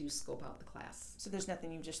really do scope out the class. So there's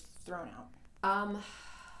nothing you've just thrown out?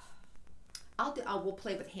 We'll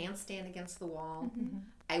play with handstand against the wall.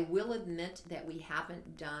 I will admit that we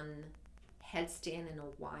haven't done headstand in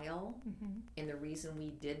a while, and the reason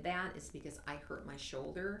we did that is because I hurt my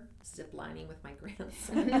shoulder zip lining with my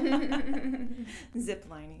grandson. Zip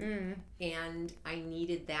lining. And I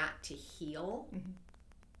needed that to heal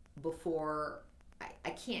before I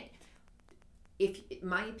can't. if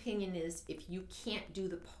my opinion is, if you can't do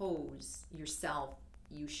the pose yourself,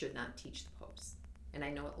 you should not teach the pose. And I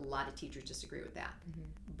know a lot of teachers disagree with that.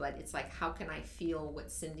 But it's like, how can I feel what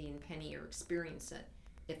Cindy and Penny are experiencing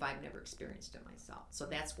if I've never experienced it myself? So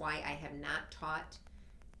that's why I have not taught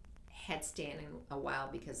headstand in a while,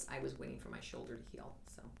 because I was waiting for my shoulder to heal.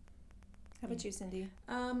 So How about you, Cindy?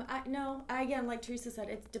 Again, like Teresa said,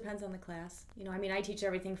 it depends on the class. You know, I mean, I teach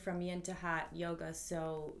everything from yin to hot yoga,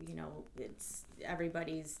 so, you know, it's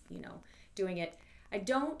everybody's, you know, doing it. I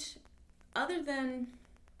don't, other than,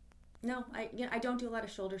 no, I don't do a lot of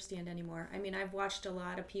shoulder stand anymore. I mean, I've watched a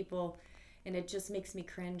lot of people, and it just makes me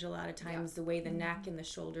cringe a lot of times, the way the neck and the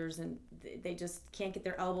shoulders, and they just can't get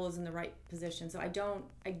their elbows in the right position. So I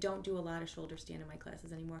don't do a lot of shoulder stand in my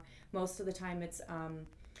classes anymore. Most of the time it's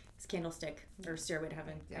candlestick or Stairway to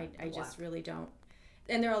Heaven. I just really don't.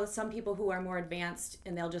 And there are some people who are more advanced,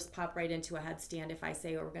 and they'll just pop right into a headstand if I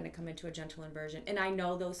say, oh, we're going to come into a gentle inversion. And I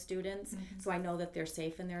know those students, so I know that they're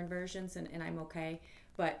safe in their inversions, and I'm okay.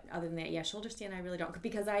 But other than that, shoulder stand I really don't,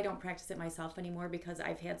 because I don't practice it myself anymore, because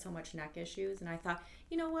I've had so much neck issues, and I thought,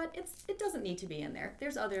 you know what, it doesn't need to be in there.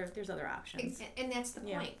 There's other options. And that's the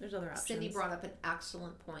point. Yeah, there's other options. Cindy brought up an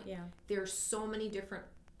excellent point. Yeah. There's so many different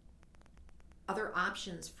other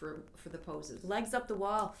options for the poses. Legs up the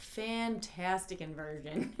wall, fantastic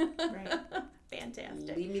inversion. Right.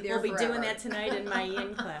 Fantastic. Leave me there We'll be forever. doing that tonight in my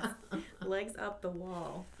yin class. Legs up the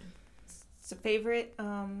wall. So favorite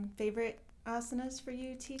asanas for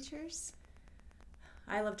you teachers?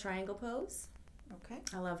 I love triangle pose. Okay.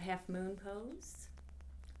 I love half moon pose.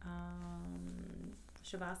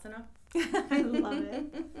 Shavasana. I love it.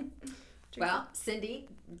 Well, Cindy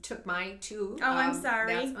took my two. Oh, I'm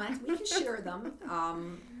sorry. We can share them.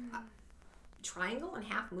 Triangle and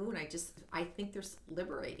half moon, I think they're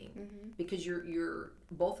liberating, because you're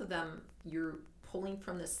both of them, you're pulling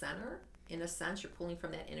from the center. In a sense, you're pulling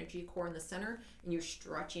from that energy core in the center, and you're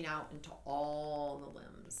stretching out into all the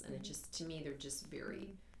limbs. And it just, to me, they're just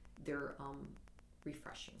they're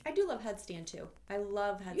refreshing. I do love headstand too. I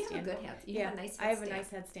love headstand. You have a good head. You have a nice headstand. I have a nice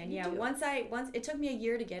headstand. You do. Once it took me a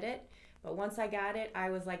year to get it, but once I got it,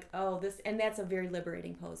 I was like, oh, and that's a very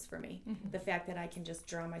liberating pose for me. The fact that I can just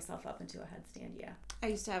draw myself up into a headstand. Yeah. I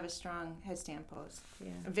used to have a strong headstand pose.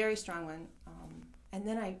 Yeah. A very strong one. And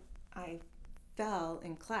then I fell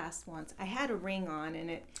in class once. I had a ring on,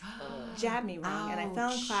 and it jabbed me wrong, and I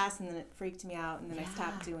fell in class, and then it freaked me out, and then I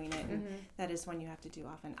stopped doing it. And that is one you have to do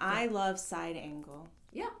often. I love side angle.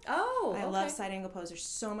 Yeah. Oh, I love side angle pose. There's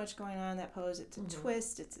so much going on in that pose. It's a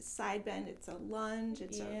twist, it's a side bend, it's a lunge,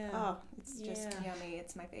 it's just yummy.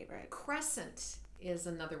 It's my favorite. Crescent is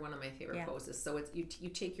another one of my favorite poses. So it's you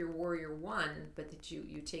take your warrior one, but that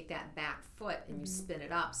you take that back foot and you spin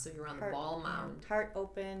it up, so you're on the ball mound. Heart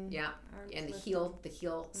open. Yeah. And the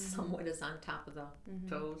heel somewhat is on top of the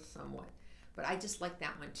toes somewhat. But I just like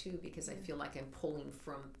that one too, because I feel like I'm pulling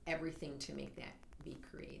from everything to make that be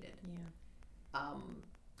created. Yeah.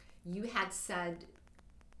 You had said,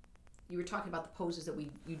 you were talking about the poses that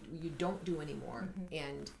you don't do anymore,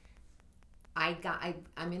 and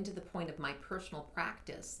I'm into the point of my personal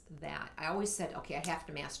practice that I always said, okay, I have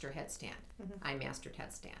to master headstand. I mastered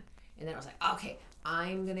headstand, and then I was like, okay,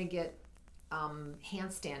 I'm gonna get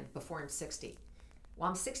handstand before I'm 60. Well,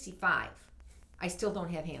 I'm 65. I still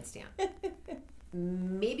don't have handstand.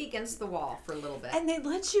 Maybe against the wall for a little bit. And they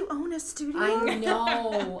let you own a studio? I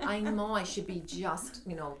know. I should be just,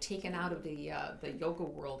 taken out of the yoga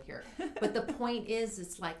world here. But the point is,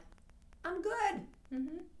 it's like, I'm good.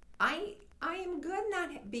 I am good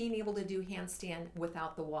not being able to do handstand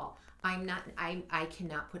without the wall. I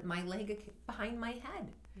cannot put my leg behind my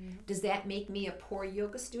head. Does that make me a poor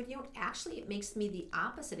yoga studio? Actually, it makes me the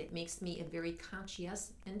opposite. It makes me a very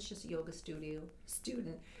conscientious yoga studio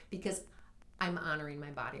student, because I'm honoring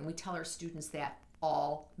my body. And we tell our students that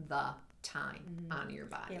all the time. Honor your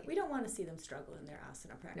body. Yeah, we don't want to see them struggle in their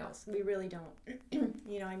asana practice. No. We really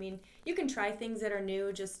don't. I mean, you can try things that are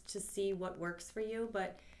new just to see what works for you,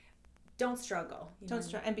 but don't struggle. Don't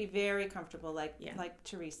struggle, and be very comfortable, like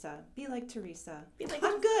Teresa. Be like Teresa.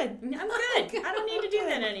 I'm good. I'm good. I don't need to do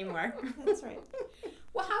that anymore. That's right.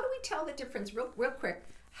 Well, how do we tell the difference, real quick,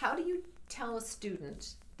 how do you tell a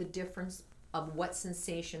student the difference of what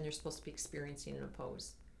sensation they're supposed to be experiencing in a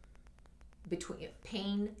pose? Between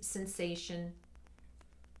pain, sensation,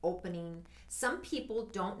 opening. Some people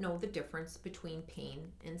don't know the difference between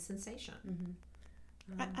pain and sensation.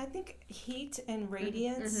 I think heat and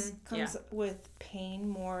radiance comes with pain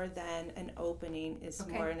more than an opening. Is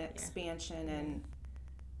more an expansion and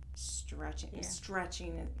stretching.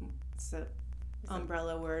 Stretching. So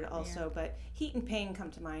umbrella word also, but heat and pain come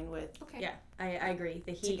to mind with Okay. Yeah, I agree.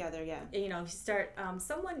 The heat. together, yeah. You know, if you start,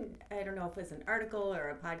 someone, I don't know if it was an article or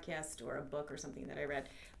a podcast or a book or something that I read,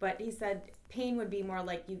 but he said pain would be more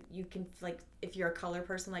like you can, like, if you're a color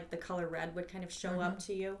person, like the color red would kind of show up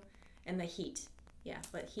to you, and the heat. Yeah,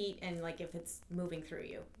 but heat and like if it's moving through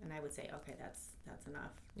you, and I would say, okay, that's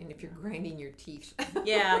enough. And if you're grinding your teeth.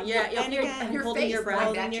 Yeah. If And you're again, your holding face, your breath, like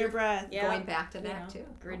Holding that, your you're- breath. yeah, Going back to you that know, too.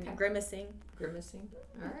 Okay. grimacing. Grimacing.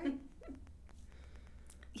 All right.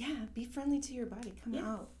 Yeah, be friendly to your body. Come Yeah.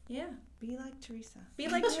 out. Yeah. Be like Teresa. Be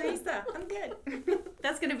like Teresa. I'm good.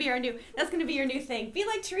 That's gonna be your new thing. Be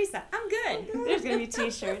like Teresa. I'm good. There's gonna be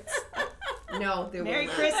T-shirts. No, there Merry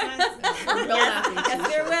will not. Christmas. There will not be Yes,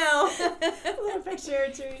 there will. Little picture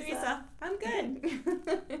of Teresa. Teresa, I'm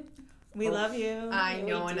good. We love you. I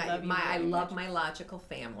know, We and do love you I very love much. my logical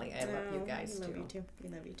family. I love you guys we too. love you too. We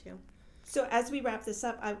love you too. So as we wrap this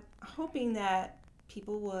up, I'm hoping that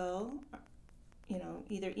people will,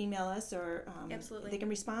 either email us or Absolutely. they can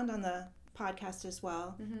respond on the podcast as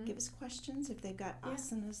well. Mhm. Give us questions if they've got Yeah.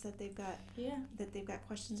 asanas that they've got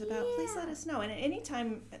questions about. Please let Yeah. us know. And at any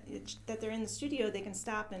time that they're in the studio, they can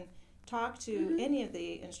stop and talk to Mhm. any of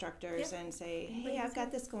the instructors Yep. and say, Anybody "Hey, I've can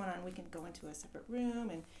got this going on. We can go into a separate room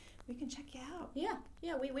and we can check you out." Yeah.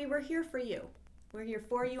 We were here for you. We're here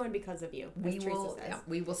for you and because of you. We as Teresa will. says. Yeah,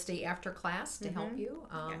 we will stay after class to help Mhm. you.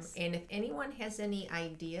 Yes. And if anyone has any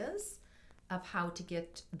ideas of how to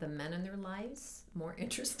get the men in their lives more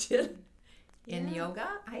interested in Yeah.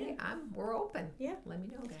 yoga, Yeah. we're open. Yeah. Let me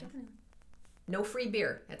know, guys. Definitely. No free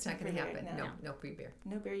beer. That's not No going to free beer, happen. no. No free beer.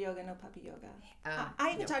 No bear yoga, no puppy yoga. Uh, I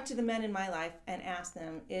even no. talked to the men in my life and asked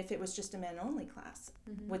them if it was just a men only class,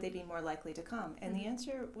 Mhm. would they be more likely to come? And the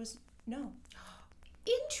answer was no.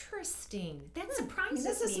 Interesting. That I mean, surprises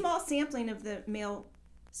this is a me. small sampling of the male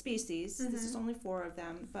species. This is Mhm. only 4 of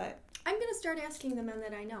them, but I'm gonna start asking the men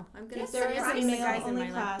that I know. I'm gonna if That's there is a start asking the male guys in only my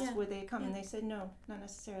class, life. would they come? And Yeah. they said no, not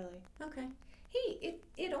necessarily. Yeah. Okay. Hey,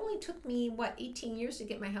 it only took me 18 years to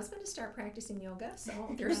get my husband to start practicing yoga.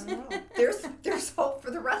 So there's Not at all. there's hope for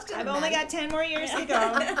the rest of I've the only men. got 10 more years to go.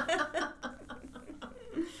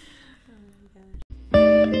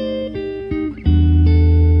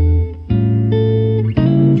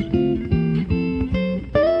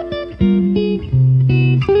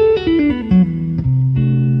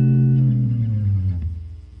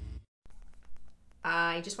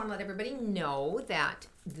 I just want to let everybody know that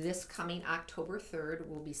this coming October 3rd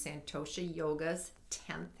will be Santosha Yoga's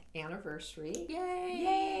 10th anniversary. Yay!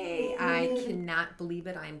 Yay! I cannot believe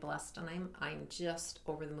it. I'm blessed and I'm just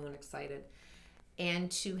over the moon excited.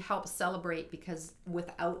 And to help celebrate, because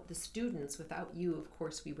without the students, without you, of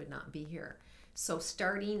course, we would not be here. So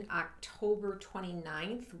starting October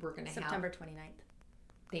 29th, we're going to have... September 29th.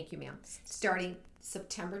 Thank you, ma'am. Starting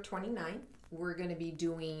September 29th, we're going to be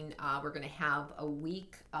doing, we're going to have a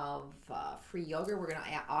week of free yoga. We're going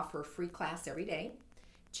to offer a free class every day.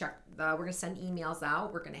 We're going to send emails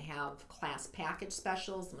out. We're going to have class package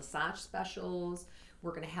specials, massage specials.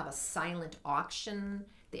 We're going to have a silent auction.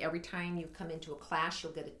 Every time you come into a class,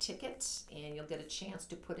 you'll get a ticket and you'll get a chance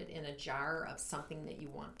to put it in a jar of something that you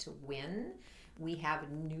want to win. We have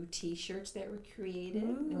new T-shirts that were created.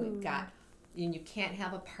 And we've got, and you can't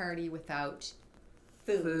have a party without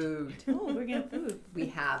food. Oh, we're getting food. We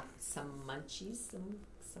have some munchies,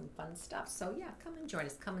 some fun stuff. So yeah, come and join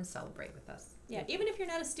us. Come and celebrate with us. Yeah. Even if you're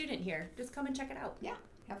not a student here, just come and check it out. Yeah,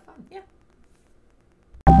 have fun. Yeah.